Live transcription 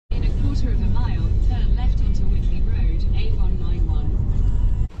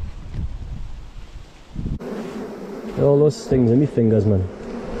All those stings in my fingers, man.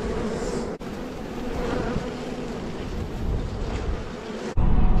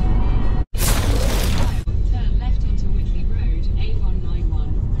 Turn left onto Whitley Road,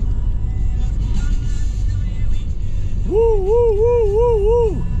 A191. Woo, woo, woo, woo,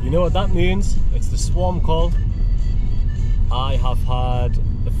 woo. You know what that means? It's the swarm call. I have had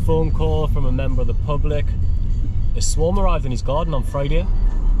a phone call from a member of the public. A swarm arrived in his garden on Friday.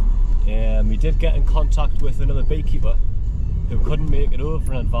 We did get in contact with another beekeeper who couldn't make it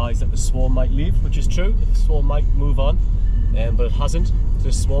over and advised that the swarm might leave, which is true. The swarm might move on, but it hasn't.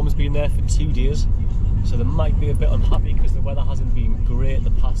 The swarm's been there for 2 days, so they might be a bit unhappy because the weather hasn't been great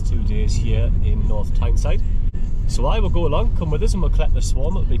the past 2 days here in North Tyneside. So I will go along, come with us, and we'll collect the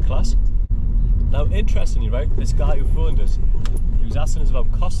swarm. It'll be class. Now, interestingly, right, this guy who phoned us, he was asking us about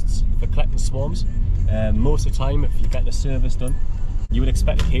costs for collecting swarms. Most of the time, if you're getting a service done, you would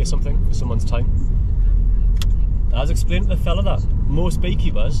expect to pay something for someone's time. And I was explaining to the fella that most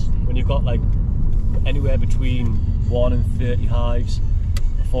beekeepers, when you've got like anywhere between 1 and 30 hives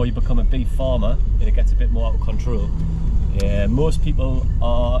before you become a bee farmer and it gets a bit more out of control, most people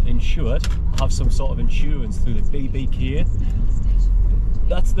are insured, have some sort of insurance through the BBKA.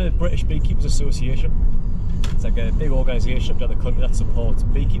 That's the British Beekeepers Association. It's like a big organisation up there in the country that supports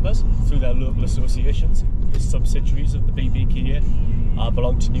beekeepers through their local associations. The subsidiaries of the BBKA. I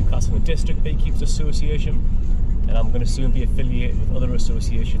belong to Newcastle and District Beekeepers Association, and I'm going to soon be affiliated with other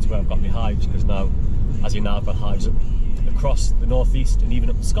associations where I've got my hives, because now, as you know, I've got hives across the northeast and even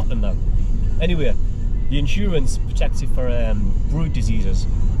up in Scotland now. Anyway, the insurance protects you for brood diseases.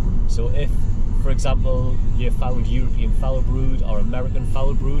 So if, for example, you found European foul brood or American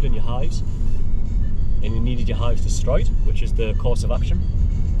foul brood in your hives, and you needed your hives destroyed, which is the course of action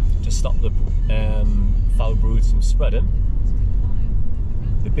to stop the foul broods from spreading,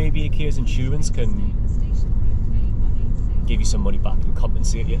 the BBK's insurance can give you some money back and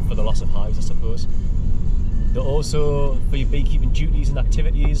compensate you for the loss of hives, I suppose. They're also, for your beekeeping duties and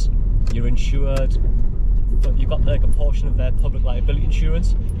activities, you're insured, but you've got like a portion of their public liability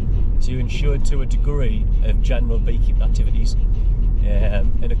insurance, so you're insured to a degree of general beekeeping activities.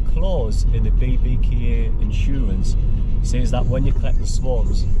 And a clause in the BBKA insurance says that when you're collecting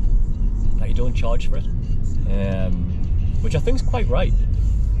swarms, that you don't charge for it, which I think is quite right,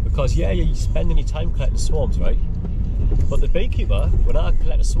 because yeah, you're spending your time collecting swarms, right? But the beekeeper, when I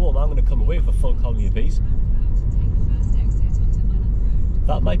collect a swarm, I'm going to come away with a full colony of bees.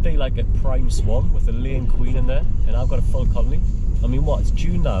 That might be like a prime swarm with a laying queen in there, and I've got a full colony. I mean, what, it's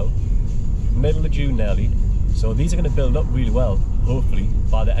June now, middle of June nearly, so these are going to build up really well, hopefully,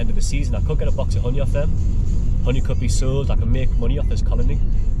 by the end of the season. I could get a box of honey off them. Honey could be sold, I can make money off this colony.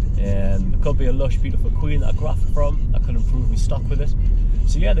 It could be a lush, beautiful queen that I graft from, I could improve my stock with it.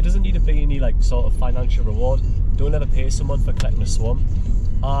 So yeah, there doesn't need to be any like sort of financial reward. Don't ever pay someone for collecting a swarm.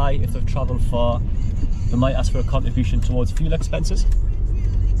 If they've travelled far, they might ask for a contribution towards fuel expenses,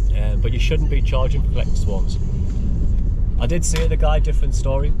 but you shouldn't be charging for collecting swarms. I did say to the guy, different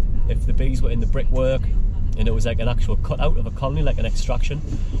story, if the bees were in the brickwork and it was like an actual cutout of a colony, like an extraction,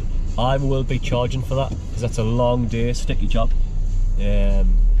 I will be charging for that, because that's a long day, sticky job.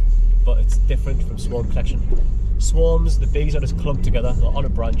 But it's different from swarm collection. Swarms, the bees are just clumped together, they're on a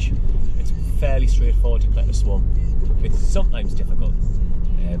branch. It's fairly straightforward to collect a swarm. It's sometimes difficult,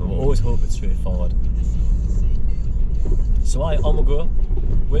 but we always hope it's straightforward. So on we go.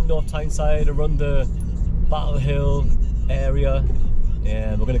 We're in North Tyneside, around the Battle Hill area.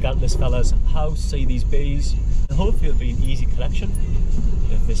 We're going to get into this fella's house, see these bees, and hopefully it'll be an easy collection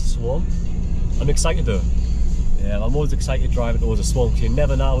of this swarm. I'm excited though. I'm always excited driving towards a swarm, because you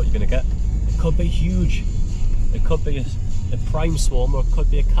never know what you're going to get. It could be huge. It could be a prime swarm, or it could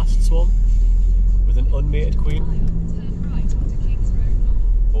be a cast swarm with an unmated queen.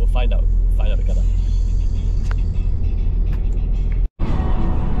 But we'll find out together.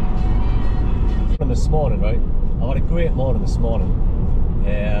 This morning, right? I had a great morning this morning.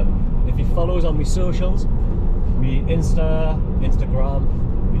 If you follow us on my socials, my Instagram,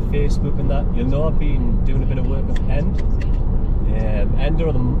 my Facebook and that, you'll know I've been doing a bit of work with End. End are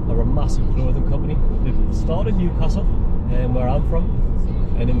a massive clothing company. They've started in Newcastle, where I'm from,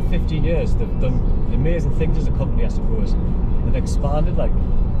 and in 15 years they've done amazing things as a company, I suppose. They've expanded, like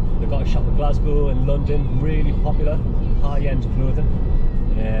they've got a shop in Glasgow and London, really popular, high-end clothing.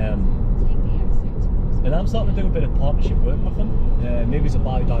 And I'm starting to do a bit of partnership work with them, maybe as a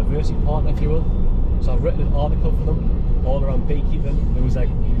biodiversity partner, if you will. So I've written an article for them all around beekeeping. There was like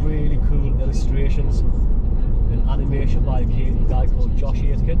really cool illustrations and animation by a guy called Josh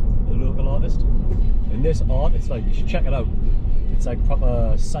Aitken, a local artist. And this art, it's like, you should check it out. It's like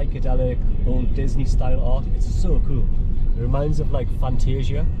proper psychedelic, old Disney style art. It's so cool. It reminds of like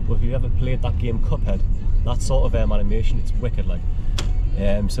Fantasia, or if you've ever played that game Cuphead, that sort of animation. It's wicked like.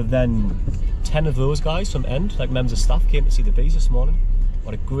 So then 10 of those guys from End, like members of staff, came to see the bees this morning.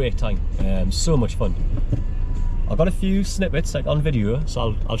 What a great time. So much fun. I've got a few snippets like on video,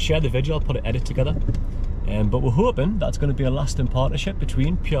 so I'll share the video, I'll put an edit together. But we're hoping that's going to be a lasting partnership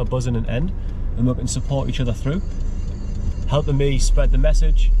between Pure Buzzin and End, and we can support each other through, helping me spread the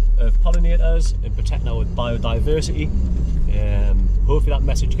message of pollinators and protecting our biodiversity. Hopefully that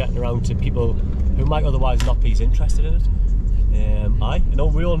message getting around to people who might otherwise not be as interested in it.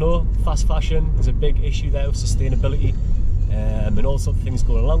 We all know fast fashion is a big issue there with sustainability, and all sorts of things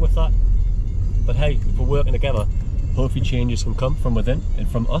going along with that. But hey, if we're working together, hopefully changes can come from within and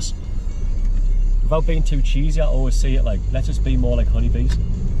from us. Without being too cheesy, I always say it like, let's just be more like honeybees.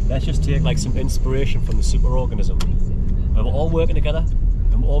 Let's just take like some inspiration from the superorganism. And we're all working together,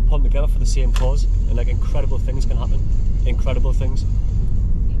 and we're all pulling together for the same cause, and like incredible things can happen. Incredible things.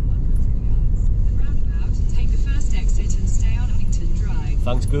 Take the first exit and stay on Uppington Drive.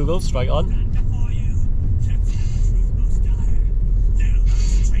 Thanks Google, straight on.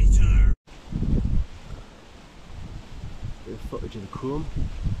 Bit of footage of the comb.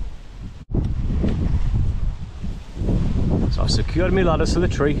 So I've secured my ladders to the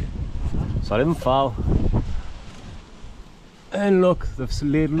tree, so I didn't fall. And look, they've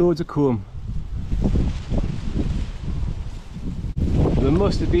laid loads of comb. They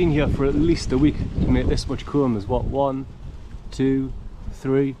must have been here for at least a week to make this much comb. There's what, 1, 2,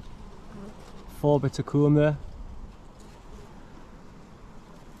 3, 4 bits of comb there.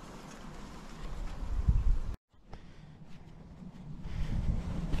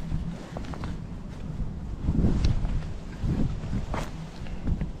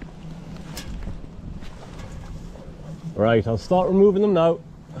 Right, I'll start removing them now.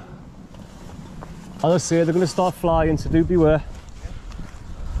 As I say, they're going to start flying, so do beware.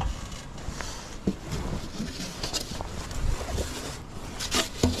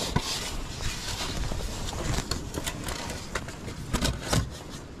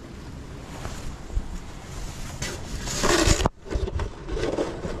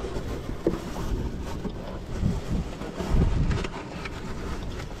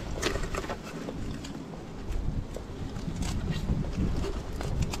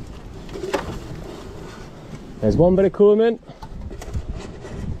 There's one bit of comb in.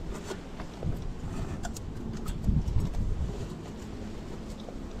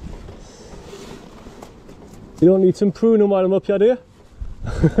 You don't need some pruning while I'm up here, do you?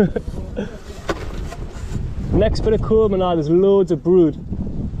 Next bit of comb, and now there's loads of brood.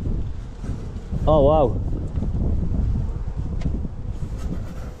 Oh wow.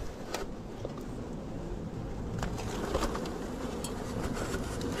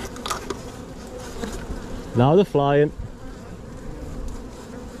 Now they're flying.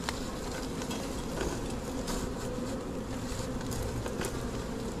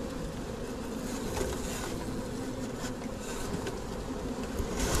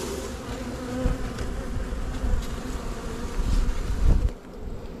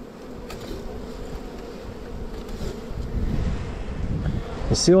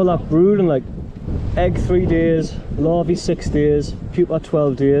 You see all that brood, and like egg 3 days, larvae 6 days, pupa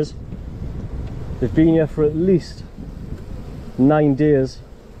 12 days. They've been here for at least 9 days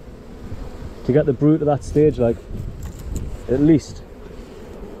to get the brood to that stage, like, at least.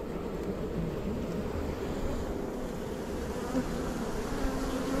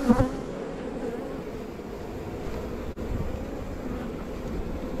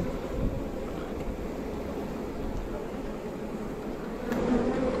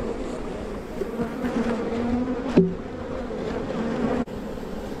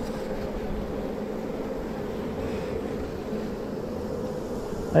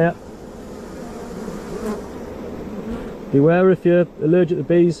 Yeah. Beware if you're allergic to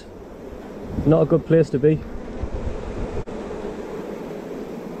bees, not a good place to be.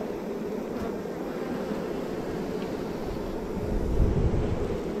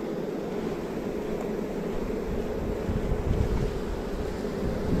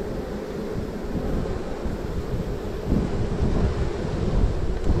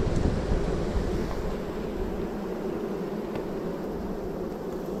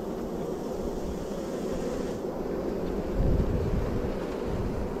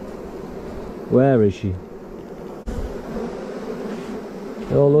 Where is she?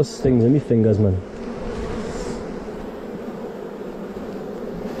 All those stings in my fingers, man.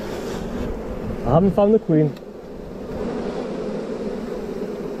 I haven't found the queen.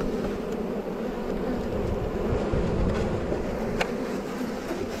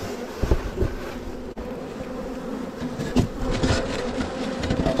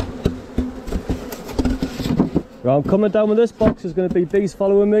 Right, I'm coming down with this box. There's going to be bees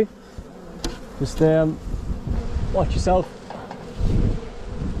following me. Just watch yourself.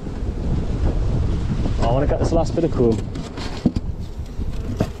 Oh, I want to get this last bit of comb.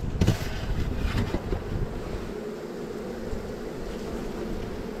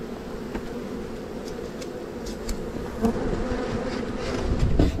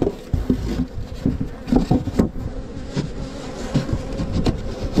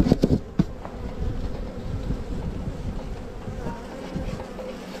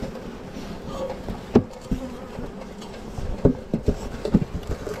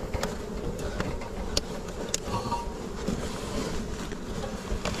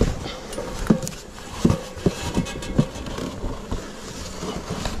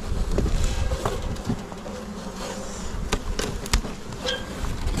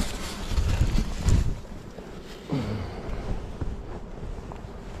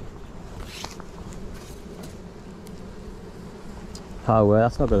 Oh,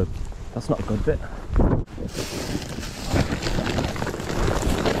 that's not good. That's not a good bit.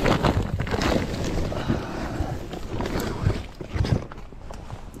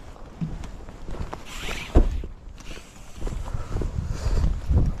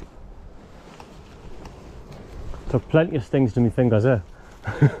 Took plenty of stings to my fingers there.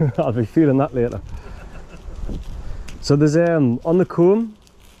 I'll be feeling that later. So there's on the comb,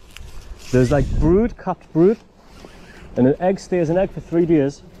 there's like brood, capped brood. And an egg stays an egg for 3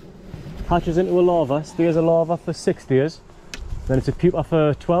 days, hatches into a larva, stays a larva for 6 days, then it's a pupa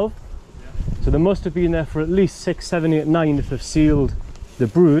for 12. Yeah. So they must have been there for at least 6, 7, 8, 9 if they've sealed the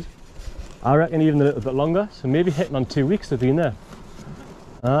brood. I reckon even a little bit longer, so maybe hitting on 2 weeks they've been there.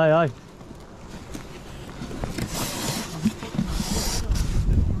 Aye, aye.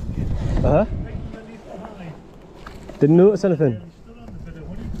 Uh-huh. Didn't notice anything.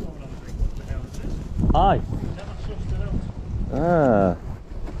 Aye. Ah.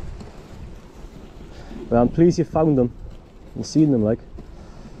 Well, I'm pleased you found them and seen them, like.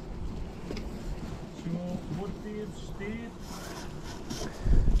 So would they have stayed?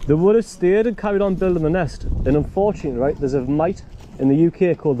 They would have stayed and carried on building the nest. And unfortunately, right, there's a mite in the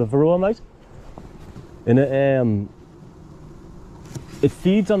UK called the varroa mite. And it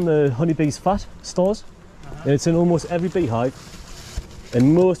feeds on the honeybee's fat stores. And it's in almost every beehive.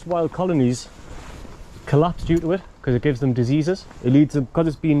 And most wild colonies collapse due to it because it gives them diseases. It leads them, because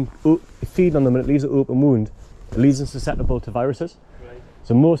it's been feeding on them and it leaves an open wound, it leaves them susceptible to viruses. Right.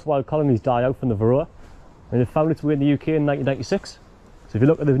 So most wild colonies die out from the varroa, and it found its way in the UK in 1996. So if you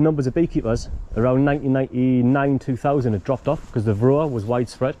look at the numbers of beekeepers, around 1999, 2000 it dropped off because the varroa was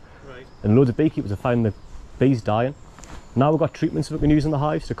widespread. Right. And loads of beekeepers are finding the bees dying. Now we've got treatments we can use in the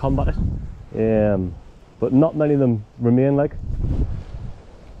hives to combat it, but not many of them remain, like.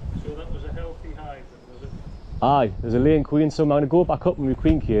 So that was a healthy hive then, was it? Aye, there's a laying queen, so I'm going to go back up in my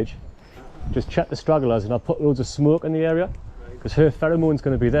queen cage, just check the stragglers, and I'll put loads of smoke in the area, because her pheromone's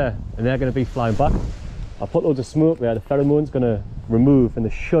going to be there, and they're going to be flying back. I'll put loads of smoke there, the pheromone's going to remove, and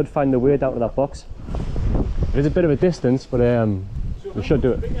they should find their way down to that box. It is a bit of a distance, but we should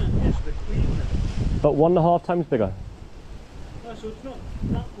do it. Bigger is the queen then? About 1.5 times bigger. Oh, so it's not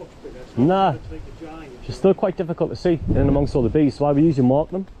that much bigger? It's Nah, it's like a giant. she's still quite difficult to see in and amongst all the bees, so I would usually mark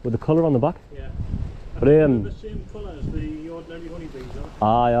them with the colour on the back. Yeah. But they're the same colour as the ordinary honeybees, aren't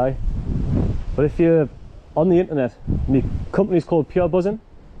aye, aye. But if you're on the internet, my company's called Pure Buzzin.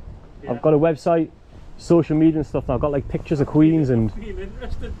 Yeah. I've got a website, social media and stuff, and I've got like pictures of queens and... I'm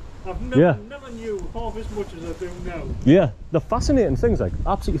interested. I've never knew half as much as I do now. Yeah, they're fascinating things, like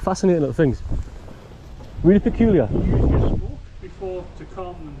absolutely fascinating little things. Really peculiar. You use your smoke before to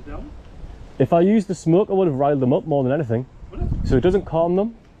calm them down? If I used the smoke, I would have riled them up more than anything. Would it? So it doesn't calm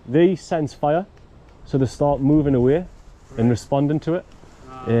them. They sense fire, so they start moving away and responding to it.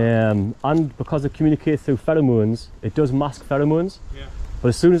 And because they communicate through pheromones, it does mask pheromones. Yeah. But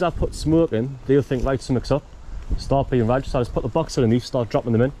as soon as I put smoke in, they'll think, right, something's up, start being raged. So I just put the box underneath, start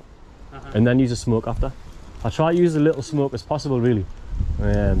dropping them in, and then use the smoke after. I try to use as little smoke as possible, really.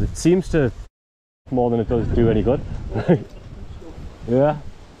 It seems to more than it does do any good. Yeah.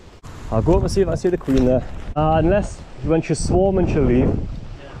 I'll go up and see if I see the queen there. Unless when she's swarming she'll leave.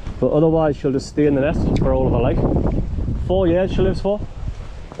 Yeah. But otherwise she'll just stay in the nest for all of her life. 4 years she lives for.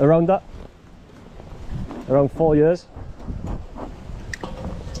 Around that. Around 4 years.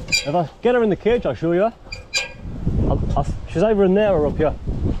 If I get her in the cage I'll show you her. She's either in there or up here.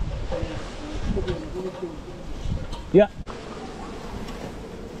 Yeah.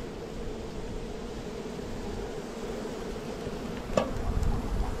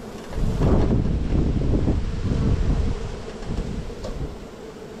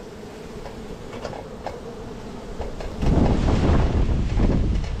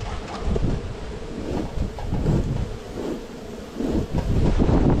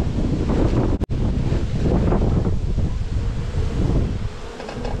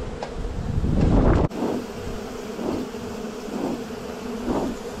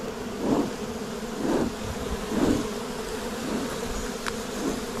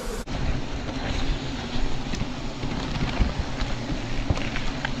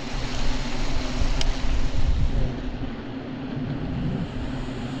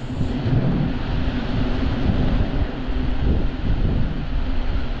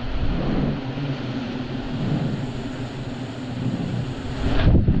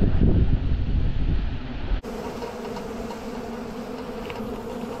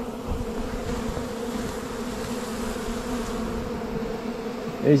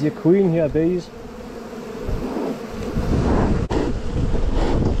 There's your queen here, bees.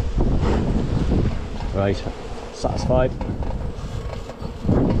 Right, satisfied.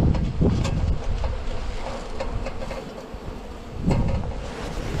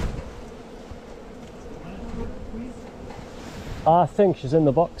 I think she's in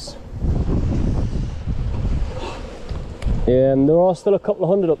the box. And there are still a couple of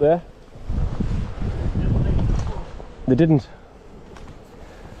hundred up there. They didn't.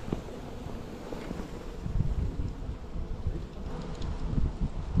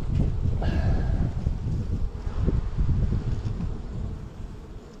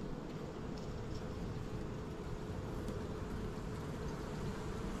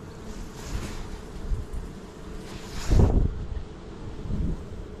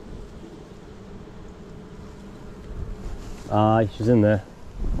 Aye, she's in there.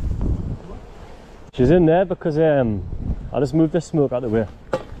 She's in there because I just moved this smoke out of the way.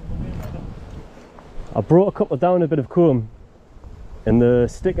 I brought a couple down a bit of comb and they're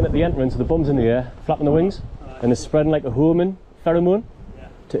sticking at the entrance with the bums in the air, flapping the wings, and they're spreading like a homing pheromone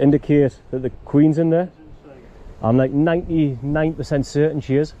to indicate that the queen's in there. I'm like 99% certain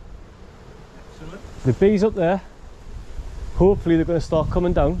she is. The bees up there, hopefully they're going to start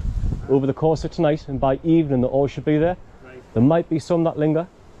coming down over the course of tonight, and by evening they all should be there. There might be some that linger.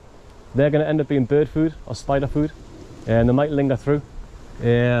 They're going to end up being bird food or spider food, and they might linger through.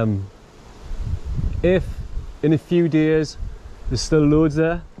 If in a few days there's still loads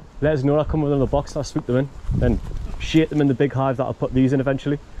there, let us know. I'll come with another box and I'll swoop them in, then shake them in the big hive that I'll put these in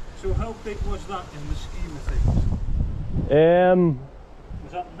eventually. So how big was that in the scheme of things?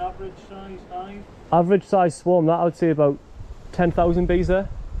 Was that an average size hive? Average size swarm, that I would say about 10,000 bees there.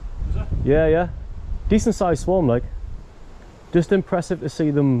 Was that? Yeah, yeah. Decent size swarm, like. Just impressive to see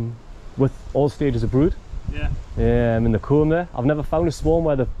them with all stages of brood. Yeah. In the comb there. I've never found a swarm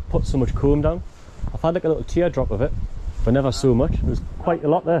where they've put so much comb down. I've had like a little teardrop of it, but never so much. There's quite a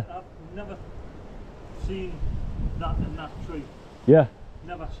lot there. I've never seen that in that tree. Yeah.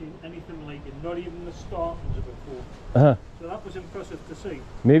 Never seen anything like it, not even the startings of it before. Uh-huh. So that was impressive to see.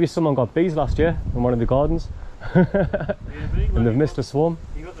 Maybe someone got bees last year in one of the gardens. And they've missed a swarm.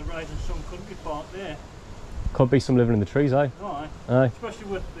 You got the rising sun country part there. Could be some living in the trees, aye. Oh, aye. Aye. Especially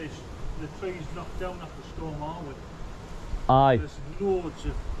with this, the trees knocked down after Storm Harwood. Aye. There's loads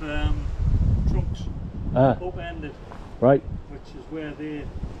of trunks upended. Right. Which is where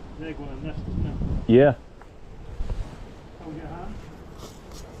they're going to nest, isn't it? Yeah. Hold your hand.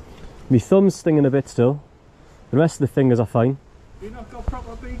 My thumb's stinging a bit still. The rest of the fingers are fine. You've not got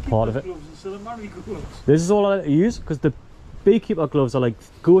proper beekeeper Part of it. gloves instead of marigolds. This is all I like to use because the beekeeper gloves are like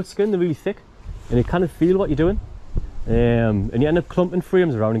goat skin, they're really thick. And you kind of feel what you're doing, and you end up clumping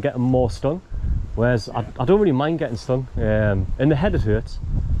frames around and getting more stung, whereas I don't really mind getting stung. In the head it hurts,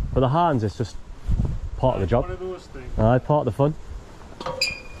 but the hands it's just part of the job. One of those things. Aye, part of the fun.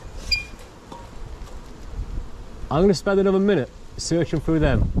 I'm going to spend another minute searching through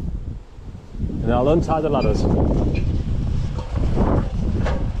them and then I'll untie the ladders.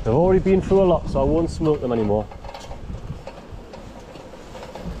 They've already been through a lot, so I won't smoke them anymore.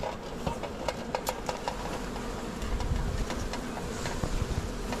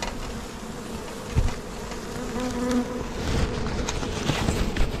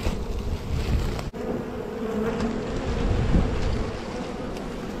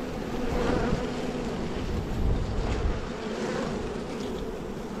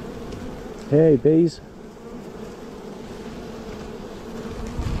 Hey bees.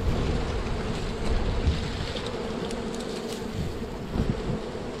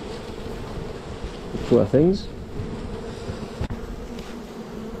 Sort of things.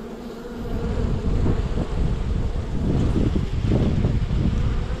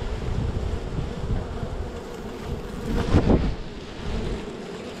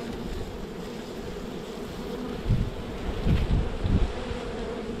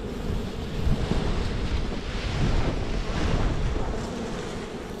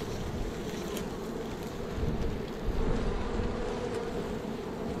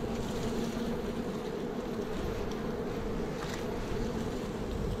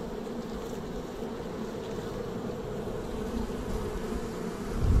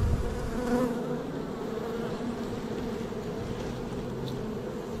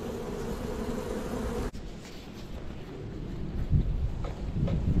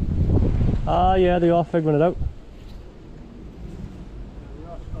 Ah, yeah, they are figuring it out.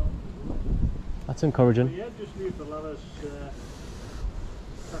 That's encouraging. Yeah, just leave the ladders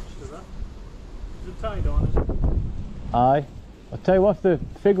attached to that. Is it tied on, is it? Aye. I'll tell you what, if they're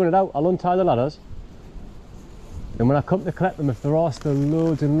figuring it out, I'll untie the ladders. And when I come to collect them, if there are still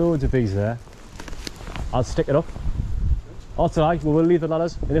loads and loads of bees there, I'll stick it up. That's alright, we'll leave the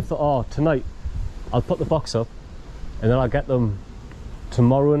ladders. And if there are tonight, I'll put the box up and then I'll get them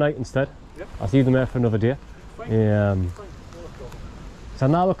tomorrow night instead. Yep. I'll leave them there for another day. Fine. So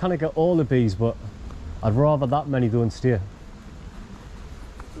now we kind of get all the bees, but I'd rather that many don't stay.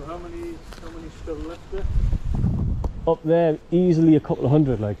 So how many still left there? Up there, easily a couple of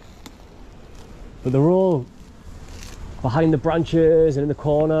hundred, like. But they're all behind the branches and in the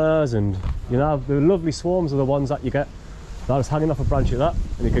corners, and you know, the lovely swarms are the ones that you get that is hanging off a branch like that,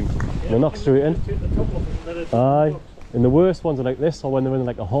 and you can knock straight in. Aye. And the worst ones are like this, or when they're in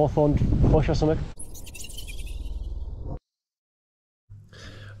like a hawthorn bush or something.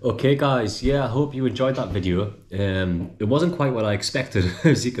 Okay guys, yeah, I hope you enjoyed that video. It wasn't quite what I expected,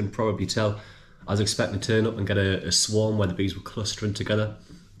 as you can probably tell. I was expecting to turn up and get a swarm where the bees were clustering together.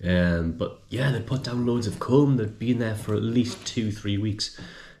 But yeah, they put down loads of comb. They've been there for at least 2-3 weeks.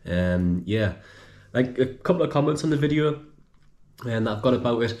 Yeah, like a couple of comments on the video that I've got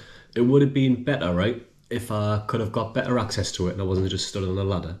about it. It would have been better, right, if I could have got better access to it and I wasn't just stood on a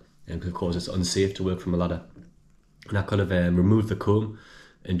ladder. Because of course it's unsafe to work from a ladder. And I could have removed the comb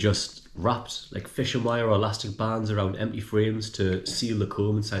and just wrapped like fishing wire or elastic bands around empty frames to seal the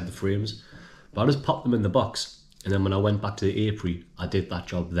comb inside the frames. But I just popped them in the box, and then when I went back to the apiary, I did that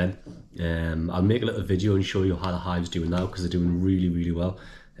job then. I'll make a little video and show you how the hive's doing now, because they're doing really, really well,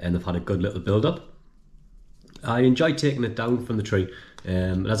 and they've had a good little build up. I enjoyed taking it down from the tree,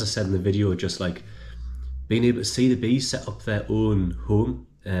 and as I said in the video, just like being able to see the bees set up their own home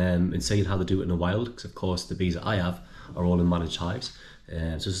and seeing how they do it in the wild, because of course the bees that I have are all in managed hives. So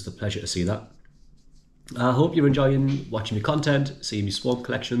it's just a pleasure to see that. I hope you're enjoying watching my content, seeing my swarm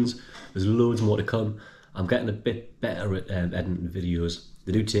collections. There's loads more to come. I'm getting a bit better at editing videos.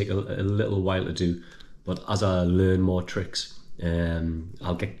 They do take a little while to do, but as I learn more tricks,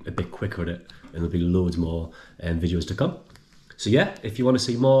 I'll get a bit quicker at it, and there'll be loads more videos to come. So yeah, if you want to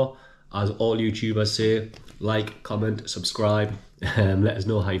see more, as all YouTubers say, like, comment, subscribe, let us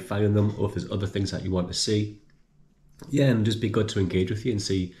know how you're finding them, or if there's other things that you want to see. Yeah, and just be good to engage with you and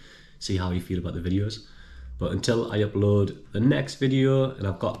see how you feel about the videos. But until I upload the next video, and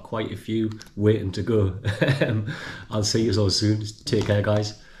I've got quite a few waiting to go, I'll see you all soon. Take care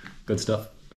guys, good stuff.